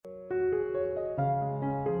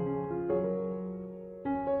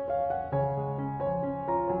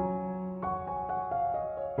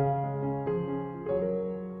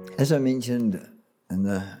As I mentioned in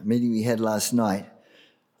the meeting we had last night,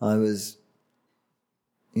 I was,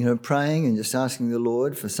 praying and just asking the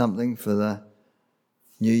Lord for something for the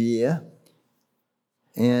new year.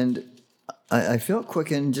 And I felt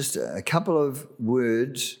quickened just a couple of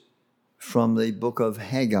words from the book of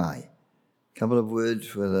Haggai. A couple of words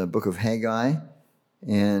for the book of Haggai.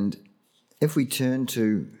 And if we turn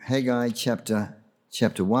to Haggai chapter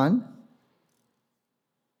 1,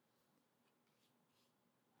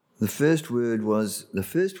 the first word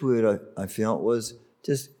I felt was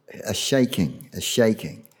just a shaking.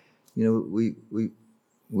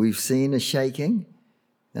 We've seen a shaking,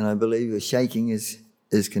 and I believe the shaking is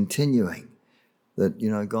continuing. That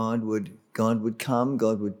God would come,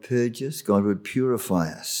 God would purge us, God would purify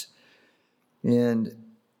us. And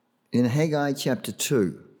in Haggai chapter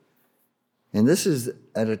 2, and this is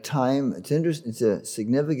at a time, it's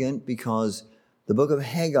significant because the book of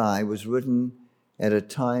Haggai was written at a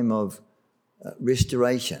time of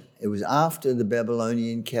restoration. It was after the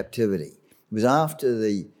Babylonian captivity. It was after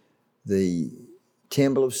the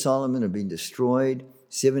Temple of Solomon had been destroyed.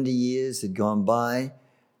 70 years had gone by,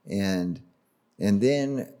 and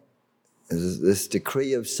then this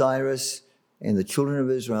decree of Cyrus and the children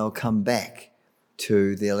of Israel come back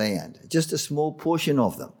to their land. Just a small portion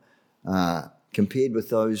of them, compared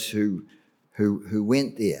with those who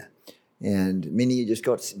went there. And many just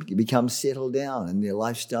become settled down in their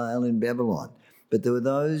lifestyle in Babylon. But there were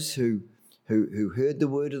those who heard the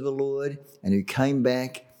word of the Lord and who came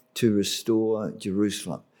back to restore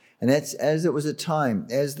Jerusalem. And that's as it was a time,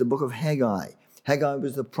 as the book of Haggai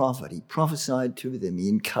was the prophet. He prophesied to them. He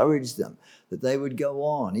encouraged them that they would go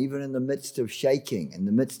on, even in the midst of shaking, in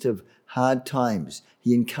the midst of hard times.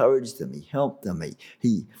 He encouraged them. He helped them.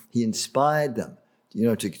 He inspired them,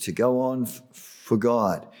 to go on for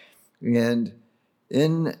God. And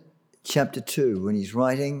in chapter 2, when he's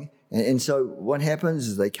writing, and so what happens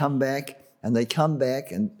is they come back, and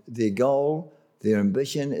their goal, their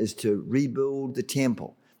ambition is to rebuild the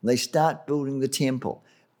temple. And they start building the temple,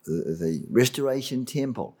 the restoration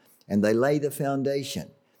temple, and they lay the foundation.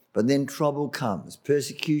 But then trouble comes,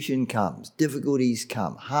 persecution comes, difficulties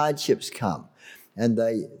come, hardships come, and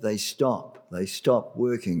they stop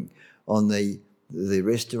working on the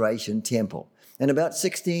restoration temple. And about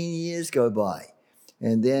 16 years go by.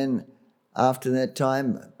 And then after that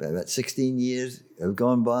time, about 16 years have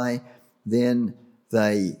gone by, then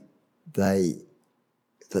they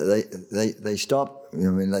stop.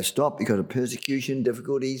 They stop because of persecution,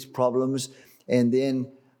 difficulties, problems. And then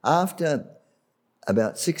after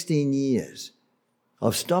about 16 years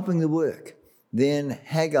of stopping the work, then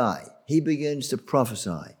Haggai, he begins to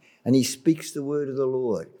prophesy, and he speaks the word of the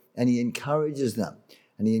Lord, and he encourages them.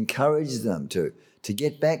 And he encourages them to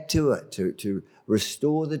get back to it, to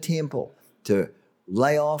restore the temple, to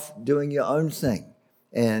lay off doing your own thing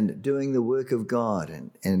and doing the work of God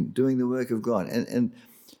and doing the work of God. And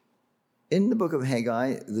in the book of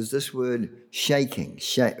Haggai, there's this word shaking,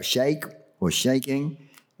 shake or shaking,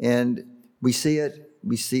 and we see it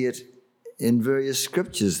in various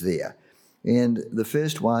scriptures there. And the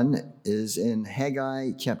first one is in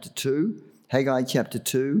Haggai chapter 2,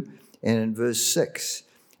 and in verse 6.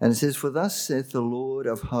 And it says, "For thus saith the Lord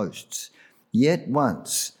of hosts, yet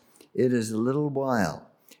once, it is a little while,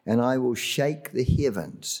 and I will shake the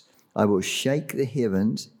heavens. I will shake the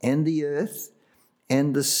heavens and the earth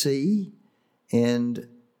and the sea and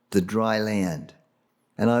the dry land.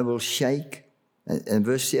 And I will shake," and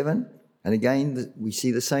verse 7, and again, we see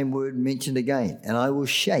the same word mentioned again. "And I will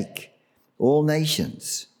shake all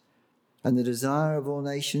nations, and the desire of all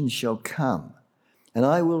nations shall come. And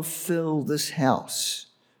I will fill this house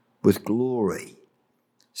with glory,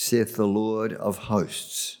 saith the Lord of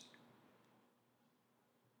hosts."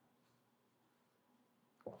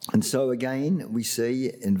 And so again, we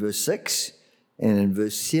see in verse 6 and in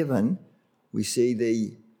verse 7, we see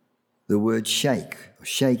the word shake, or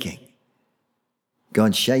shaking.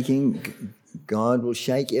 God will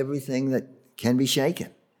shake everything that can be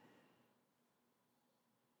shaken.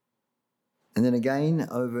 And then again,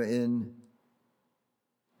 over in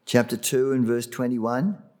chapter 2 and verse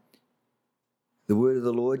 21, the word of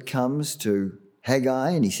the Lord comes to Haggai,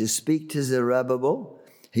 and he says, "Speak to Zerubbabel,"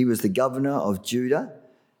 he was the governor of Judah,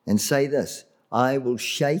 "and say this, I will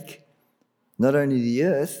shake not only the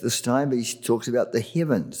earth this time, but he talks about the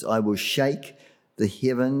heavens. I will shake the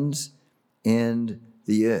heavens and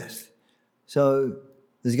the earth." So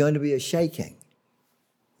there's going to be a shaking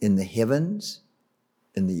in the heavens,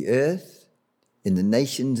 in the earth, in the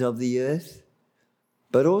nations of the earth,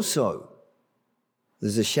 but also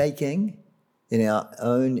there's a shaking in our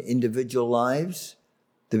own individual lives.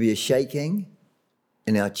 There'll be a shaking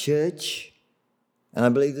in our church, and I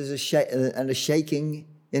believe there's a shaking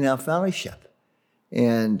in our fellowship.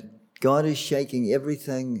 And God is shaking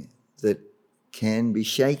everything that can be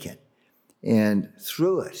shaken. And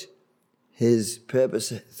through it, his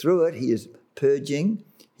purpose, through it, he is purging,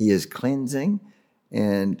 he is cleansing,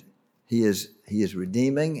 and he is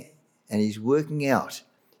redeeming, and he's working out,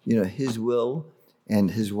 his will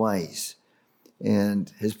and his ways.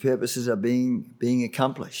 And his purposes are being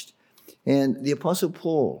accomplished. And the Apostle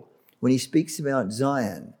Paul, when he speaks about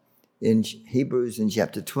Zion in Hebrews in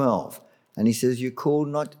chapter 12, and he says, you're called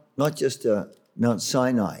not just to Mount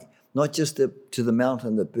Sinai, not just to the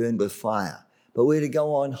mountain that burned with fire, but we're to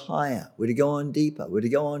go on higher, we're to go on deeper, we're to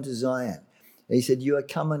go on to Zion. And he said, you are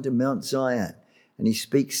coming to Mount Zion. And he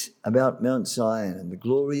speaks about Mount Zion and the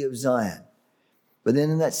glory of Zion. But then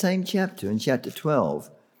in that same chapter, in chapter 12,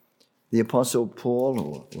 the Apostle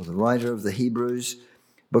Paul, or the writer of the Hebrews,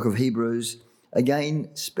 book of Hebrews,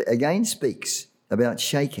 again speaks about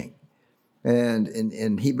shaking. And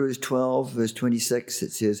in Hebrews 12, verse 26,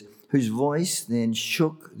 it says, whose voice then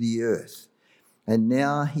shook the earth, and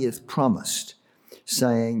now he hath promised,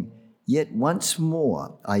 saying, yet once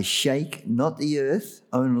more I shake not the earth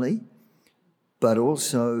only, but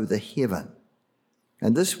also the heaven.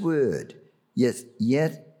 And this word,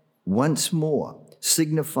 yet once more,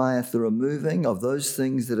 signifieth the removing of those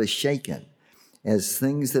things that are shaken as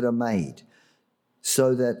things that are made,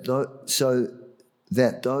 so that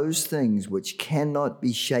those things which cannot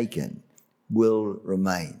be shaken will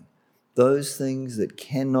remain. Those things that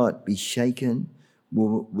cannot be shaken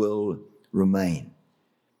will remain.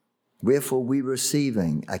 Wherefore we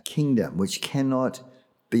receiving a kingdom which cannot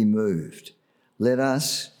be moved, let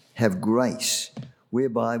us have grace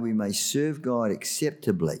whereby we may serve God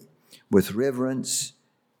acceptably with reverence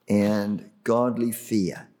and godly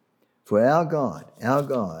fear. For our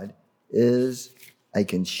God is a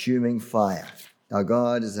consuming fire. Our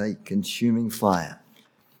God is a consuming fire.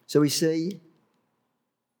 So we see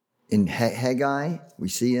in Haggai, we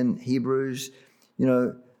see in Hebrews,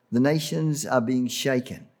 the nations are being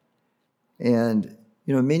shaken. And,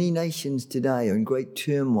 many nations today are in great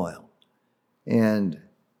turmoil. And,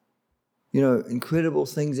 incredible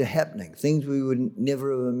things are happening, things we would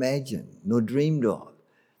never have imagined nor dreamed of.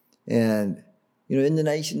 And, in the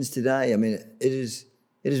nations today, it is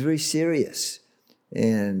very serious.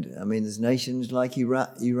 And, there's nations like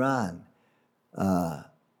Iran on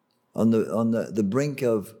the brink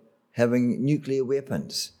of having nuclear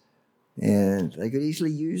weapons. And they could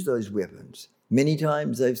easily use those weapons. Many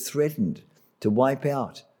times they've threatened to wipe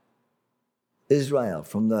out Israel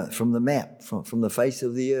from the map, from the face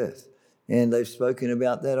of the earth. And they've spoken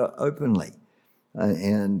about that openly.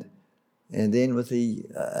 And then with the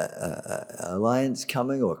alliance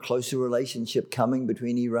coming, or a closer relationship coming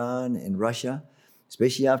between Iran and Russia,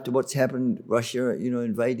 especially after what's happened, Russia,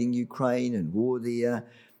 invading Ukraine and war there.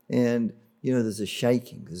 And, there's a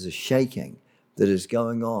shaking that is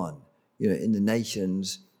going on, in the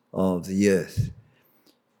nations of the earth.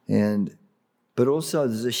 But also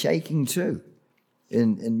there's a shaking too,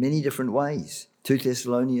 in many different ways. 2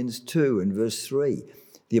 Thessalonians 2 and verse 3,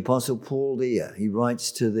 the Apostle Paul there,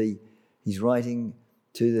 he's writing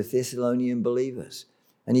to the Thessalonian believers,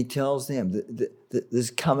 and he tells them that there's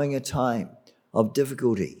coming a time of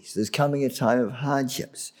difficulties, there's coming a time of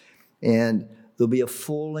hardships, and there'll be a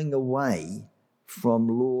falling away from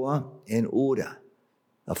law and order,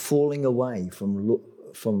 a falling away from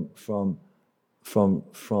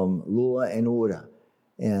law and order,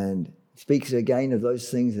 and speaks again of those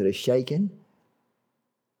things that are shaken.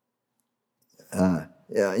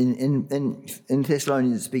 In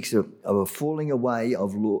Thessalonians, it speaks of a falling away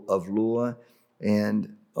of law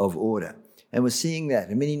and of order. And we're seeing that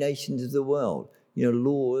in many nations of the world.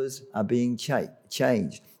 Laws are being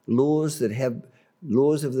changed. Laws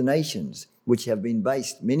of the nations, which have been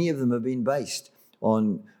based, many of them have been based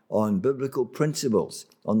on biblical principles,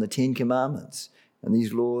 on the Ten Commandments. And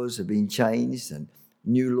these laws have been changed, and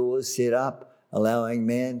new laws set up, allowing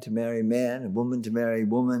man to marry man and woman to marry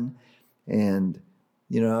woman. And,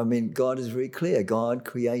 God is very clear. God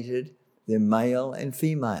created them male and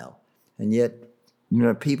female. And yet,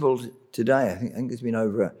 people today, I think there's been I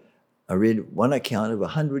read one account of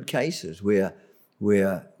 100 cases where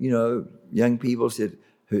young people said,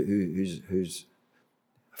 who's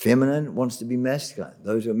feminine wants to be masculine.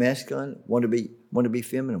 Those who are masculine want to be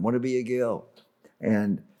feminine, want to be a girl.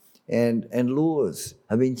 And laws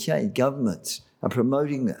have been changed. Governments are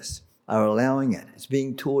promoting this, are allowing it. It's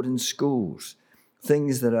being taught in schools,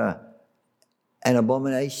 things that are an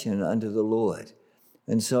abomination unto the Lord.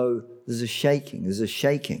 And so there's a shaking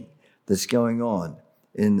that's going on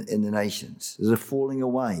in the nations. There's a falling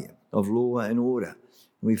away of law and order.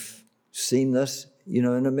 We've seen this, in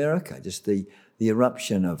America, just the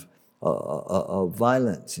eruption of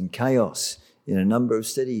violence and chaos in a number of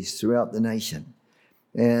cities throughout the nation.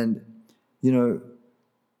 And,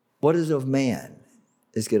 what is of man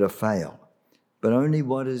is going to fail, but only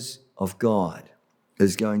what is of God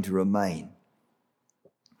is going to remain.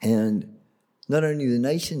 And not only the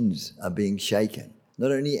nations are being shaken,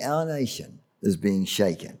 not only our nation is being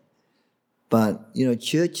shaken, but,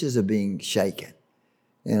 churches are being shaken.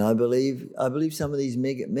 And I believe some of these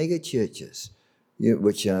mega churches,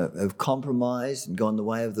 which have compromised and gone the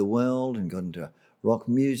way of the world and gone into rock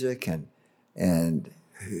music and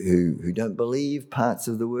who don't believe parts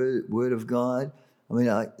of the word of God. I mean,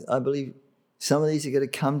 I believe some of these are going to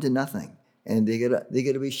come to nothing, and they're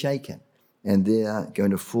going to be shaken, and they are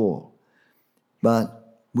going to fall.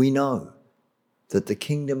 But we know that the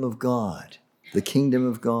kingdom of God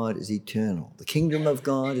is eternal. The kingdom of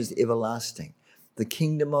God is everlasting. The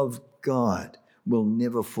kingdom of God will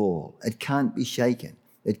never fall. It can't be shaken.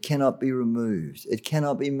 It cannot be removed. It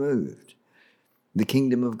cannot be moved. The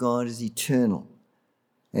kingdom of God is eternal.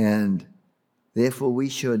 And therefore we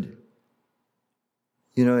should,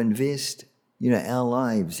 invest, our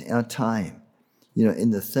lives, our time,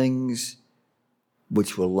 in the things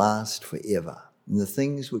which will last forever, in the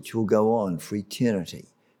things which will go on for eternity,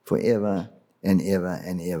 forever and ever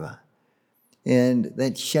and ever. And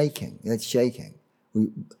that's shaking. There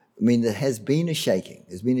has been a shaking.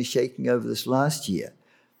 There's been a shaking over this last year.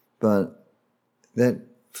 But that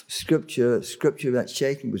scripture about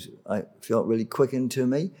shaking I felt really quickened to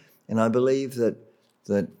me. And I believe that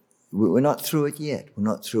we're not through it yet. We're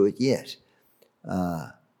not through it yet.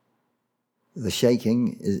 The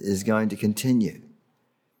shaking is going to continue.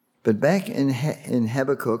 But back in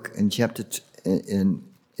Habakkuk in chapter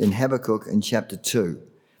in Habakkuk in chapter 2,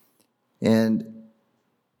 and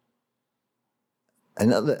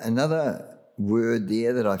another word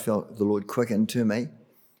there that I felt the Lord quickened to me,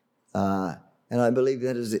 and I believe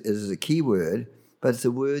that is a key word, but it's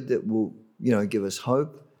a word that will give us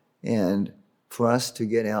hope and for us to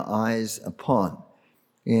get our eyes upon.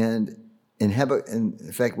 And in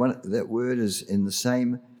fact, that word is in the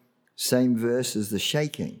same verse as the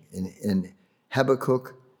shaking in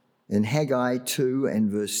Habakkuk, in Haggai 2 and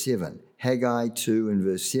verse 7. Haggai 2 and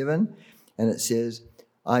verse 7, and it says,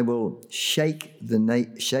 I will shake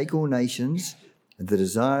all nations, and the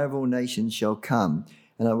desire of all nations shall come,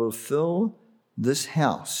 and I will fill this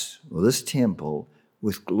house, or this temple,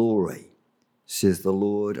 with glory, says the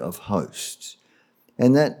Lord of hosts.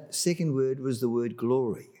 And that second word was the word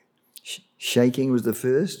glory. Shaking was the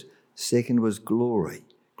first, second was glory.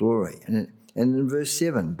 And in verse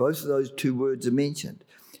 7, both of those two words are mentioned.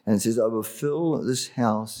 And it says, I will fill this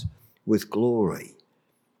house with glory,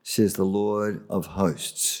 says the Lord of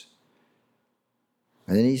hosts.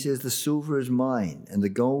 And then he says, the silver is mine and the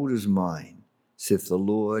gold is mine, saith the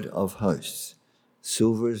Lord of hosts.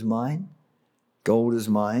 Silver is mine, gold is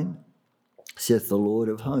mine, saith the Lord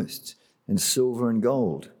of hosts. And silver and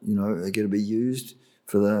gold, are going to be used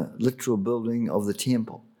for the literal building of the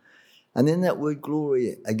temple. And then that word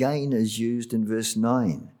glory again is used in verse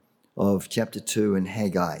 9 of chapter 2 in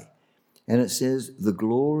Haggai. And it says, the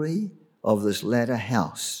glory of this latter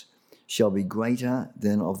house shall be greater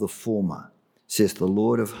than of the former, saith the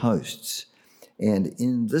Lord of hosts. And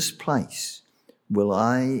in this place will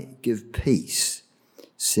I give peace,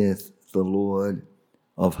 saith the Lord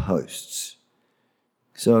of hosts.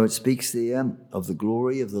 So it speaks there of the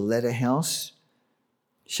glory of the latter house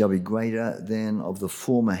shall be greater than of the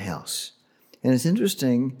former house. And it's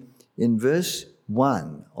interesting, in verse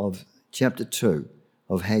 1 of chapter 2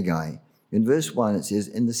 of Haggai, in verse 1 it says,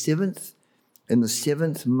 in the seventh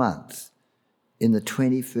month, in the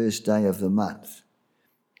 21st day of the month.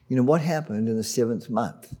 What happened in the seventh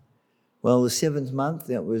month? Well, the seventh month,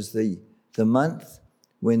 that was the month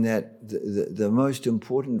when the most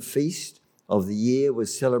important feast of the year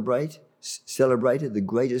was celebrated, the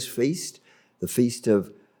greatest feast, the Feast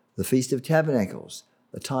of Tabernacles,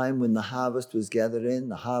 a time when the harvest was gathered in,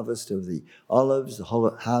 the harvest of the olives, the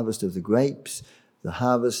harvest of the grapes, the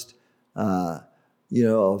harvest, of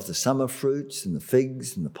the summer fruits and the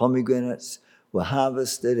figs and the pomegranates were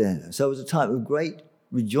harvested. And so it was a time of great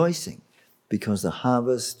rejoicing because the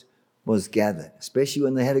harvest was gathered, especially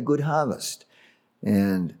when they had a good harvest.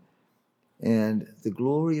 And the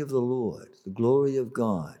glory of the Lord, the glory of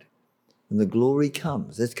God, when the glory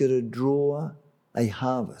comes, that's going to draw a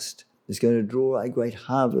harvest. It's going to draw a great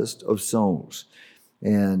harvest of souls.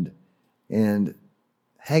 And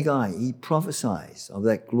Haggai, he prophesies of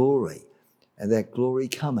that glory and that glory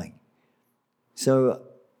coming. So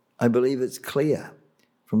I believe it's clear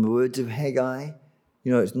from the words of Haggai,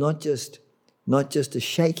 it's not just a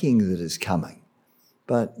shaking that is coming,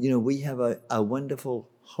 but, we have a wonderful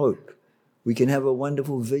hope. We can have a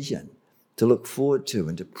wonderful vision to look forward to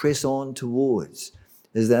and to press on towards,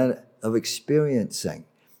 is that of experiencing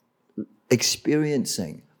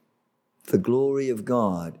the glory of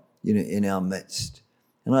God, in our midst.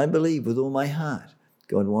 And I believe with all my heart,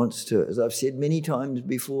 God wants to, as I've said many times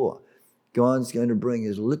before, God's going to bring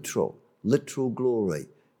his literal glory,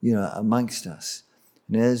 amongst us.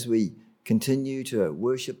 And as we continue to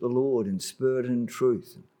worship the Lord in spirit and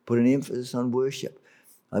truth, put an emphasis on worship,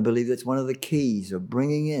 I believe that's one of the keys of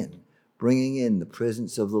bringing in the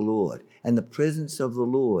presence of the Lord, and the presence of the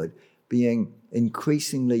Lord being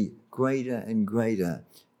increasingly greater and greater,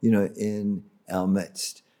 in our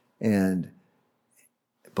midst. And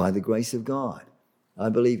by the grace of God, I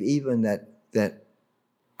believe even that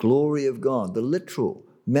glory of God, the literal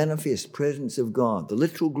manifest presence of God, the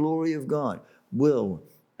literal glory of God will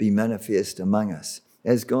be manifest among us,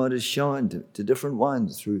 as God has shown to different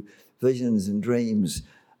ones through visions and dreams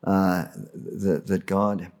that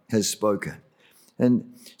God has spoken.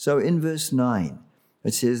 And so in verse 9,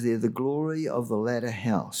 it says there, the glory of the latter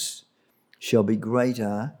house shall be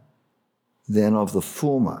greater than of the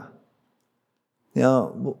former.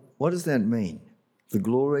 Now, what does that mean? The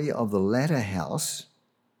glory of the latter house,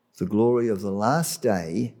 the glory of the last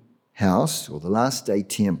day house, or the last day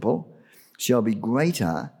temple, shall be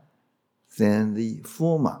greater than the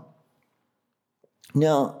former.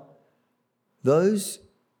 Now, there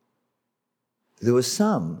were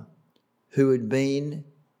some who had been,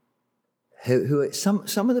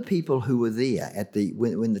 some of the people who were there at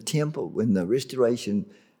when the restoration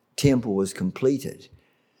temple was completed,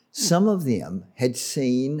 some of them had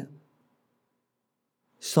seen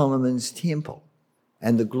Solomon's temple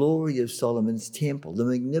and the glory of Solomon's temple, the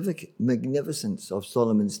magnificence of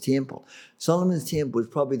Solomon's temple. Solomon's temple was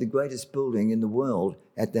probably the greatest building in the world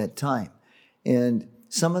at that time. And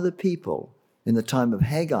some of the people in the time of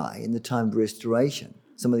Haggai, in the time of restoration,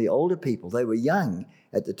 some of the older people, they were young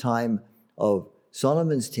at the time of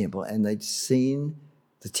Solomon's temple, and they'd seen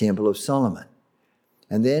the temple of Solomon.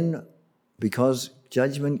 And then, because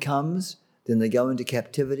judgment comes, then they go into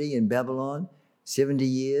captivity in Babylon. 70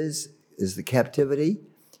 years is the captivity.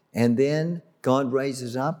 And then God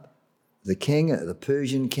raises up the king, the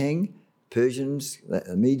Persian king.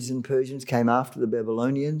 The Medes and Persians came after the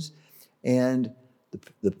Babylonians. And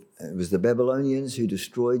it was the Babylonians who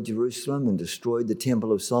destroyed Jerusalem and destroyed the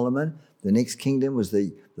temple of Solomon. The next kingdom was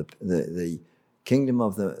the kingdom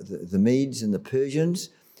of the Medes and the Persians.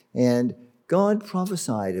 And God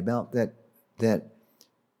prophesied about that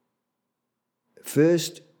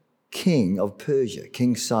first king of Persia,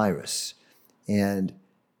 King Cyrus. And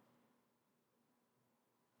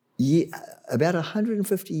about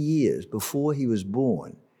 150 years before he was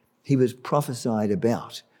born, he was prophesied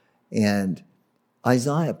about. And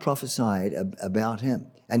Isaiah prophesied about him.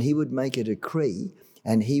 And he would make a decree,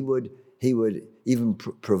 and he would even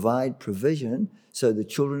provide provision so the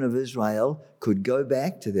children of Israel could go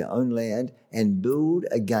back to their own land and build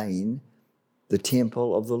again the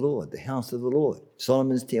temple of the Lord, the house of the Lord.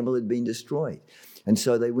 Solomon's temple had been destroyed. And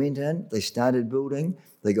so they went in, they started building,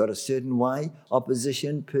 they got a certain way,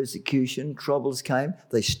 opposition, persecution, troubles came,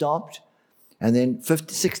 they stopped, and then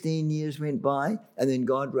 16 years went by, and then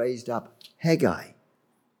God raised up Haggai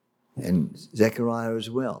and Zechariah as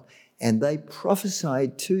well. And they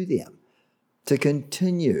prophesied to them to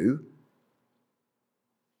continue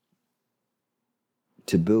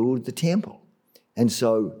to build the temple. And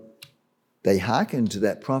so they hearkened to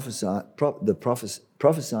that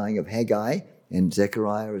prophesying of Haggai and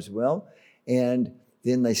Zechariah as well. And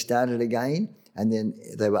then they started again, and then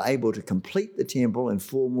they were able to complete the temple in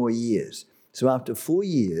 4 more years. So after 4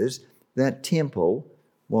 years, that temple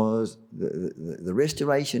was the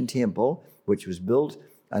restoration temple, which was built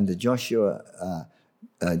under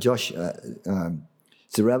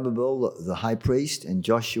Zerubbabel, the high priest, and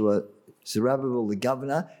Zerubbabel, the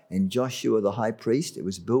governor, and Joshua, the high priest. It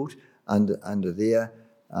was built under their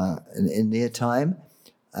in their time,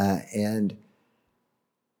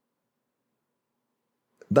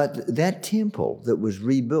 but that temple that was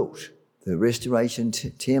rebuilt, the restoration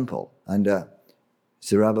temple under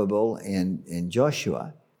Zerubbabel and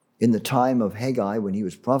Joshua, in the time of Haggai when he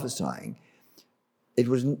was prophesying, it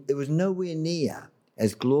was nowhere near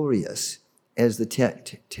as glorious as the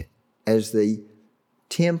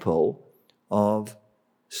temple of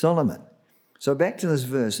Solomon. So back to this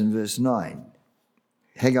verse in verse 9,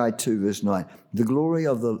 Haggai 2, verse 9. The glory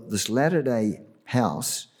of this latter-day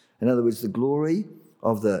house, in other words, the glory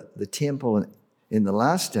of the temple in the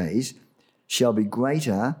last days shall be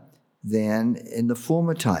greater than in the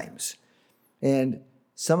former times. And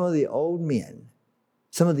some of the old men,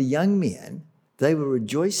 some of the young men, they were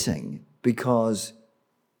rejoicing because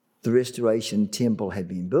the restoration temple had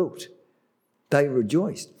been built. They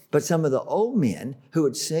rejoiced. But some of the old men who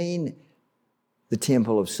had seen the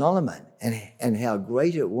Temple of Solomon and how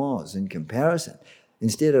great it was in comparison,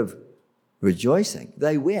 instead of rejoicing,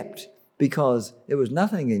 they wept because it was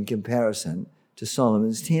nothing in comparison to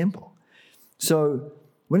Solomon's temple. So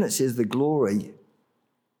when it says the glory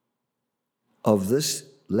of this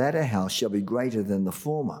latter house shall be greater than the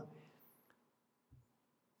former,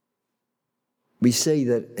 we see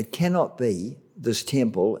that it cannot be this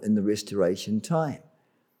temple in the restoration time.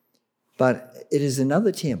 But it is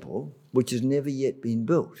another temple which has never yet been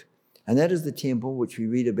built. And that is the temple which we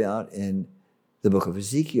read about in the book of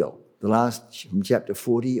Ezekiel, the last from chapter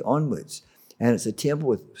 40 onwards. And it's a temple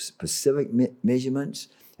with specific measurements,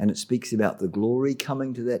 and it speaks about the glory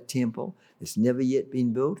coming to that temple. It's never yet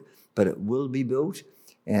been built, but it will be built,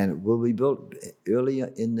 and it will be built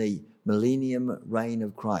earlier in the millennium reign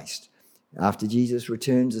of Christ. After Jesus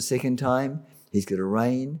returns a second time, he's going to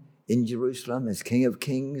reign in Jerusalem as King of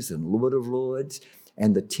Kings and Lord of Lords,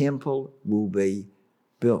 and the temple will be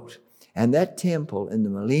built. And that temple in the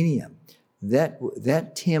millennium,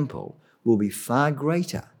 that temple will be far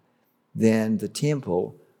greater than the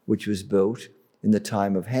temple which was built in the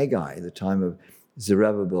time of Haggai, the time of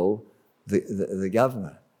Zerubbabel, the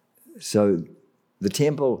governor. So the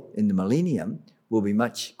temple in the millennium will be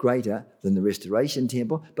much greater than the restoration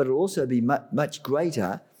temple, but it'll also be much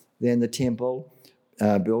greater than the temple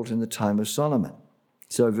built in the time of Solomon.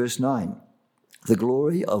 So verse 9, the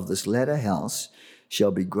glory of this latter house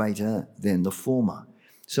shall be greater than the former.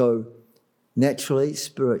 So naturally,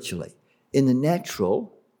 spiritually. In the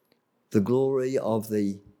natural, the glory of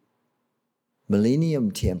the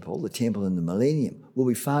millennium temple, the temple in the millennium, will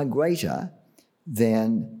be far greater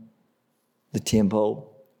than the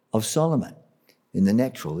temple of Solomon. In the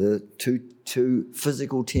natural, there are two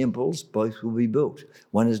physical temples, both will be built.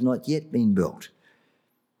 One has not yet been built.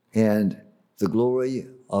 And the glory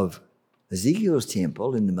of Ezekiel's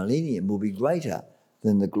temple in the millennium will be greater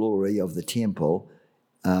than the glory of the temple,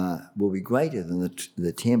 will be greater than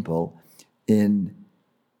the temple in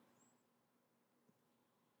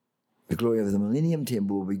the glory of the millennium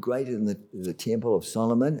temple will be greater than the temple of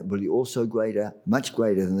Solomon. It will be also greater, much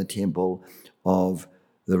greater than the temple of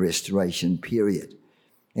the restoration period.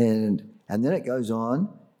 And then it goes on,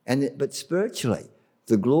 but spiritually,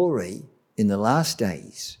 the glory in the last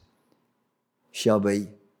days shall be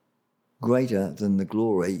greater than the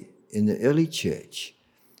glory in the early church.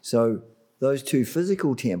 So those two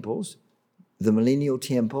physical temples, the millennial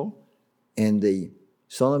temple and the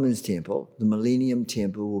Solomon's temple, the millennium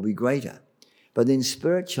temple will be greater. But then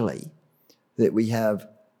spiritually, that we have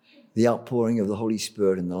the outpouring of the Holy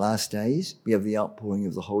Spirit in the last days, we have the outpouring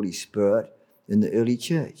of the Holy Spirit in the early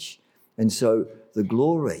church. And so the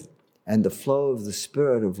glory and the flow of the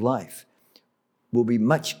Spirit of life will be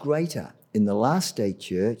much greater in the last day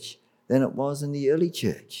church than it was in the early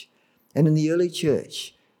church. And in the early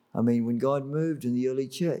church, when God moved in the early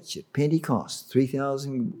church at Pentecost,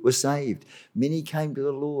 3,000 were saved. Many came to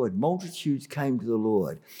the Lord. Multitudes came to the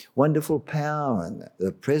Lord. Wonderful power and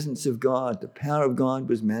the presence of God, the power of God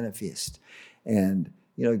was manifest. And,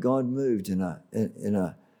 God moved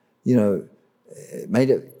made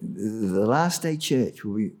it, the last day church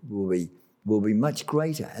will be much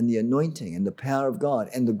greater, and the anointing and the power of God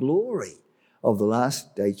and the glory of the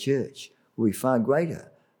last day church will be far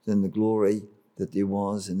greater than the glory that there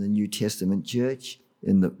was in the New Testament church,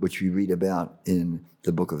 which we read about in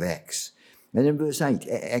the book of Acts. And in verse 8,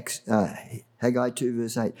 Haggai 2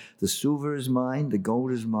 verse 8, the silver is mine, the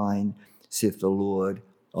gold is mine, saith the Lord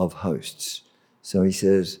of hosts. So he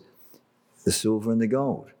says, the silver and the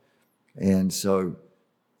gold. And so,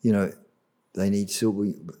 they need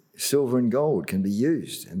silver and gold can be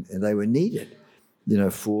used, and they were needed,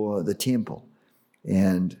 for the temple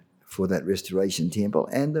and for that restoration temple,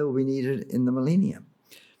 and they will be needed in the millennium.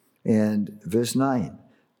 And verse 9,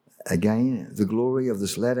 again, the glory of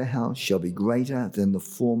this latter house shall be greater than the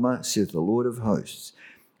former, saith the Lord of hosts.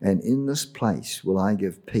 And in this place will I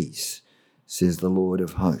give peace, says the Lord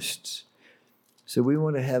of hosts. So we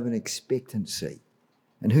want to have an expectancy.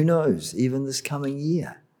 And who knows, even this coming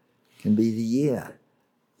year can be the year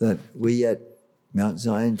that we at Mount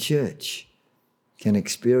Zion Church can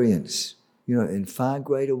experience, in far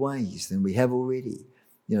greater ways than we have already,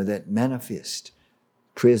 that manifest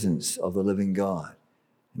presence of the living God.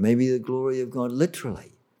 Maybe the glory of God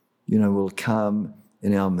literally, will come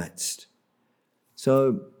in our midst.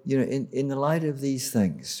 So, in the light of these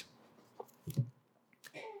things,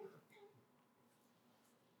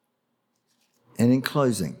 and in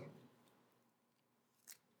closing,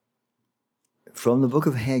 from the book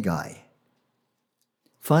of Haggai,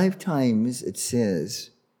 5 times it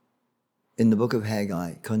says in the book of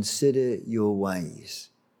Haggai, consider your ways.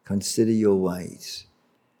 Consider your ways.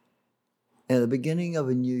 At the beginning of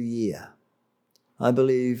a new year, I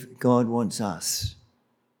believe God wants us.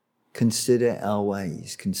 Consider our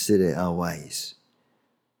ways. Consider our ways.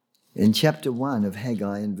 In chapter 1 of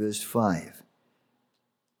Haggai in verse 5,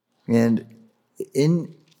 and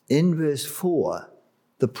in verse 4,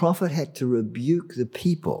 the prophet had to rebuke the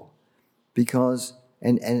people because,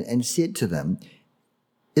 and said to them,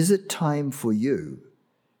 is it time for you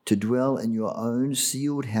to dwell in your own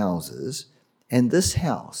sealed houses and this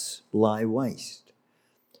house lie waste?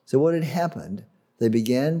 So what had happened, they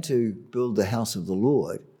began to build the house of the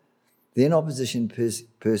Lord, then opposition,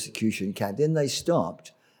 persecution came, then they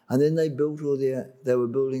stopped, and then they were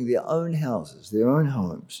building their own houses, their own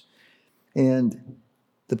homes. And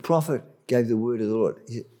the prophet gave the word of the Lord.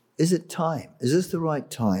 Is it time? Is this the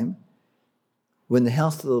right time when the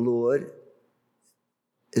house of the Lord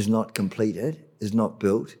is not completed, is not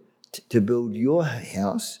built, to build your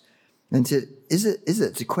house? And said,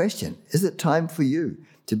 it's a question. Is it time for you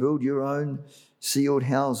to build your own sealed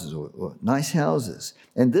houses or nice houses?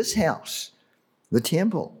 And this house, the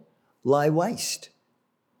temple, lie waste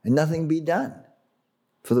and nothing be done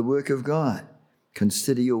for the work of God.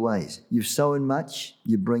 Consider your ways. You've sown much,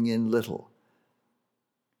 you bring in little.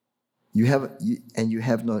 You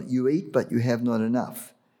eat, but you have not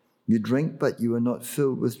enough. You drink, but you are not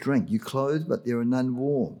filled with drink. You clothe, but there are none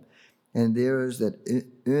warm. And there is that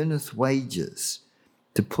earneth wages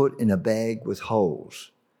to put in a bag with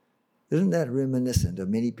holes. Isn't that reminiscent of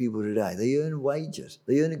many people today? They earn wages.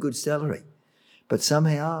 They earn a good salary. But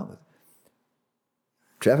somehow,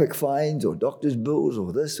 traffic fines or doctor's bills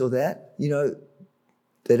or this or that,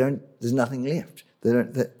 there's nothing left.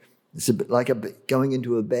 It's a bit like going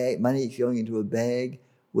into a bag, money going into a bag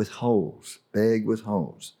with holes. In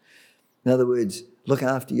other words, look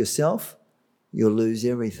after yourself, you'll lose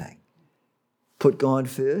everything. Put God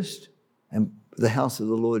first and the house of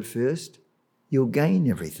the Lord first, you'll gain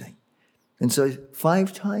everything. And so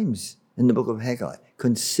 5 times in the book of Haggai,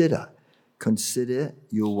 consider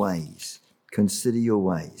your ways. Consider your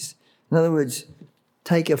ways. In other words,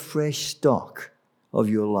 take a fresh stock of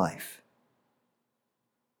your life.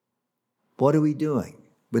 What are we doing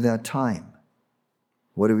with our time?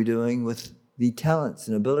 What are we doing with the talents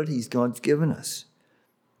and abilities God's given us?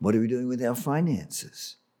 What are we doing with our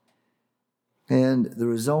finances? And the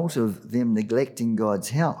result of them neglecting God's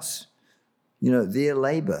house, their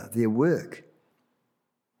labor, their work,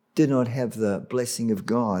 did not have the blessing of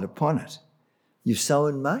God upon it. You've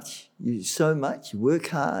sown much, you sow much, you work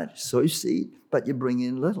hard, sow seed, but you bring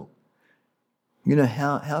in little.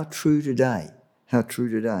 How true today. How true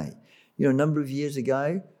today. A number of years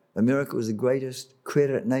ago, America was the greatest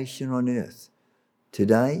credit nation on earth.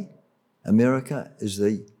 Today, America is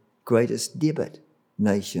the greatest debit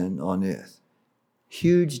nation on earth.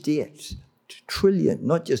 Huge debts, trillion,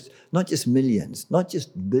 not just millions, not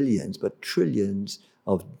just billions, but trillions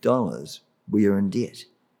of dollars we are in debt.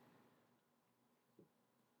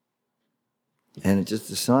 And it's just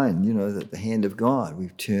a sign, that the hand of God,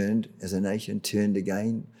 we've turned as a nation, turned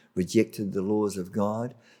again, rejected the laws of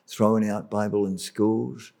God, thrown out Bible in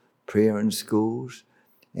schools, prayer in schools,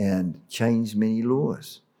 and changed many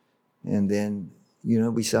laws. And then,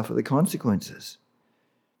 we suffer the consequences.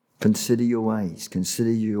 Consider your ways.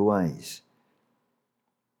 Consider your ways.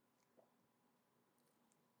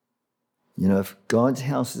 If God's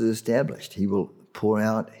house is established, he will pour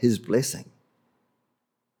out his blessing.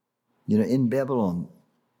 In Babylon,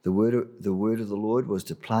 the word of the Lord was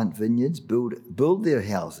to plant vineyards, build their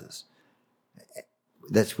houses.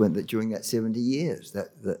 That's during that 70 years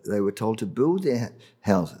that they were told to build their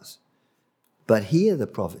houses. But here the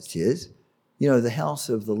prophet says, the house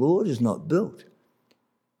of the Lord is not built.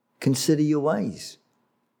 Consider your ways.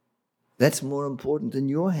 That's more important than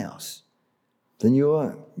your house, than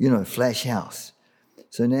your, flash house.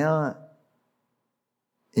 So now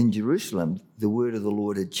in Jerusalem, the word of the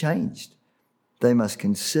Lord had changed. They must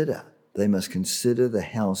consider the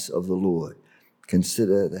house of the Lord.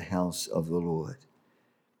 Consider the house of the Lord.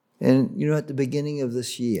 And, at the beginning of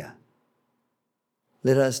this year,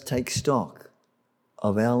 let us take stock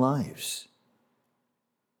of our lives.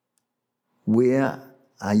 Where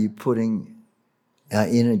are you putting our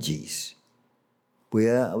energies?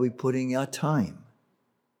 Where are we putting our time?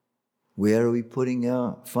 Where are we putting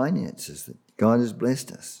our finances that God has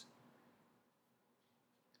blessed us?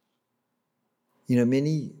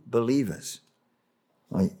 many believers,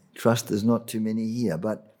 I trust there's not too many here,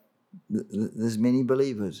 but there's many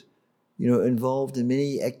believers, involved in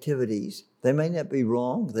many activities. They may not be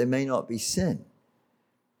wrong, they may not be sin,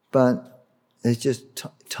 but it's just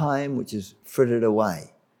time which is frittered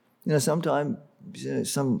away. Sometimes,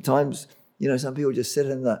 some people just sit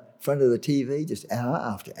in the front of the TV just hour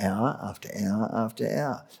after hour after hour after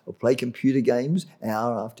hour, or play computer games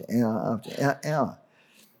hour after hour after hour.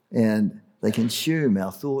 And they consume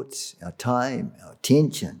our thoughts, our time, our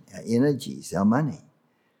attention, our energies, our money.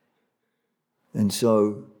 And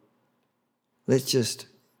so let's just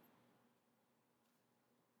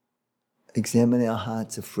examine our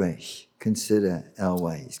hearts afresh. Consider our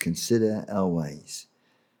ways. Consider our ways.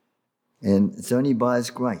 And it's only by His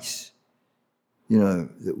grace,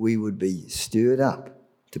 that we would be stirred up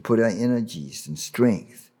to put our energies and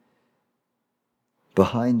strength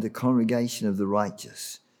behind the congregation of the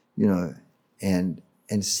righteous, and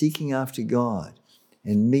seeking after God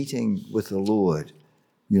and meeting with the Lord,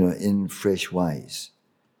 in fresh ways.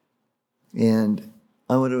 And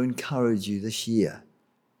I want to encourage you this year.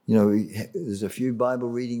 There's a few Bible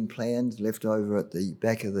reading plans left over at the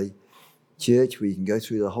back of the church where you can go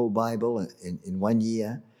through the whole Bible in 1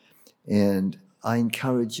 year. And I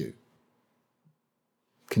encourage you,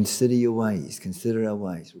 consider your ways, consider our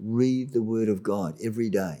ways. Read the Word of God every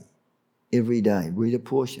day. Every day, read a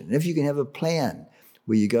portion. And if you can have a plan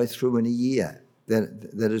where you go through in a year,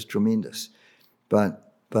 that is tremendous.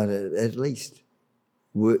 But at least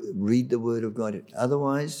read the Word of God.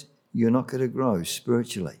 Otherwise, you're not going to grow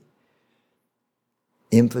spiritually.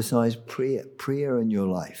 Emphasize prayer in your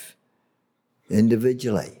life,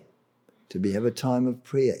 individually, to have a time of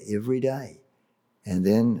prayer every day. And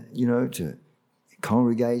then, to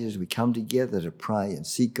congregate as we come together to pray and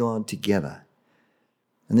seek God together.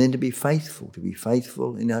 And then to be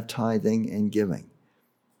faithful in our tithing and giving.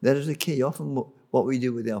 That is the key. Often what we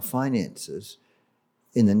do with our finances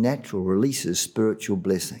in the natural releases spiritual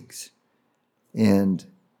blessings. And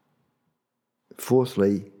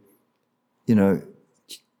fourthly,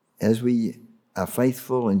 as we are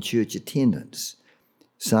faithful in church attendance,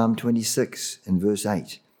 Psalm 26 and verse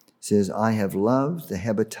 8 says, I have loved the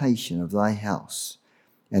habitation of thy house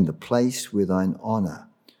and the place where thine honour,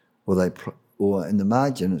 or in the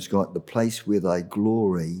margin it's got the place where thy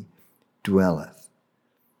glory dwelleth.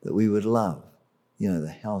 That we would love,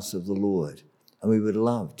 the house of the Lord. And we would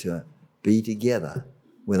love to be together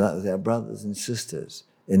with our brothers and sisters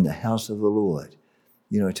in the house of the Lord,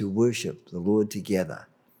 to worship the Lord together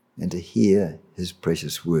and to hear His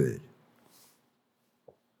precious word.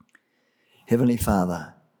 Heavenly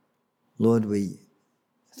Father, Lord, we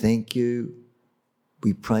thank you,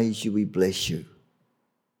 we praise you, we bless you.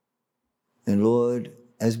 And Lord,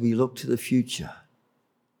 as we look to the future,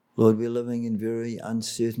 Lord, we're living in very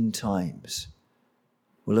uncertain times.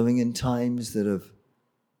 We're living in times that have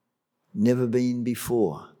never been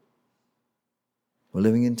before. We're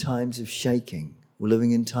living in times of shaking. We're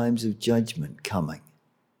living in times of judgment coming.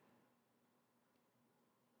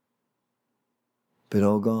 But,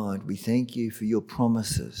 oh God, we thank you for your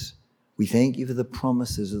promises. We thank you for the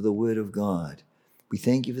promises of the Word of God. We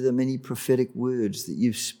thank you for the many prophetic words that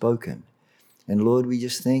you've spoken. And Lord, we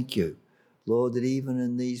just thank you, Lord, that even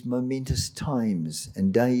in these momentous times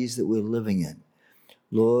and days that we're living in,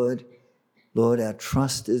 Lord, our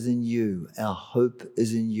trust is in you. Our hope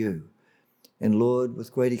is in you. And Lord,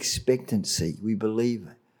 with great expectancy, we believe,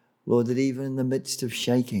 Lord, that even in the midst of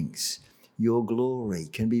shakings, your glory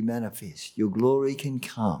can be manifest. Your glory can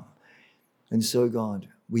come. And so, God,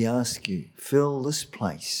 we ask you, fill this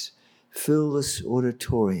place, fill this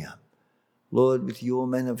auditorium, Lord, with your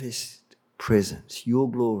manifest presence, your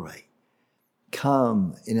glory.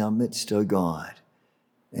 Come in our midst, O God.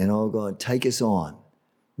 And, O God, take us on.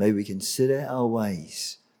 May we consider our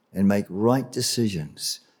ways and make right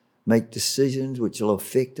decisions. Make decisions which will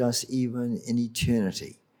affect us even in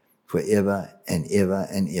eternity, forever and ever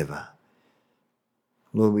and ever.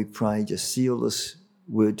 Lord, we pray, just seal this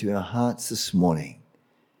word to our hearts this morning.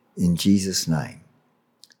 In Jesus' name,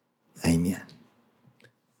 amen.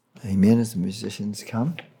 Amen. As the musicians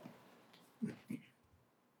come.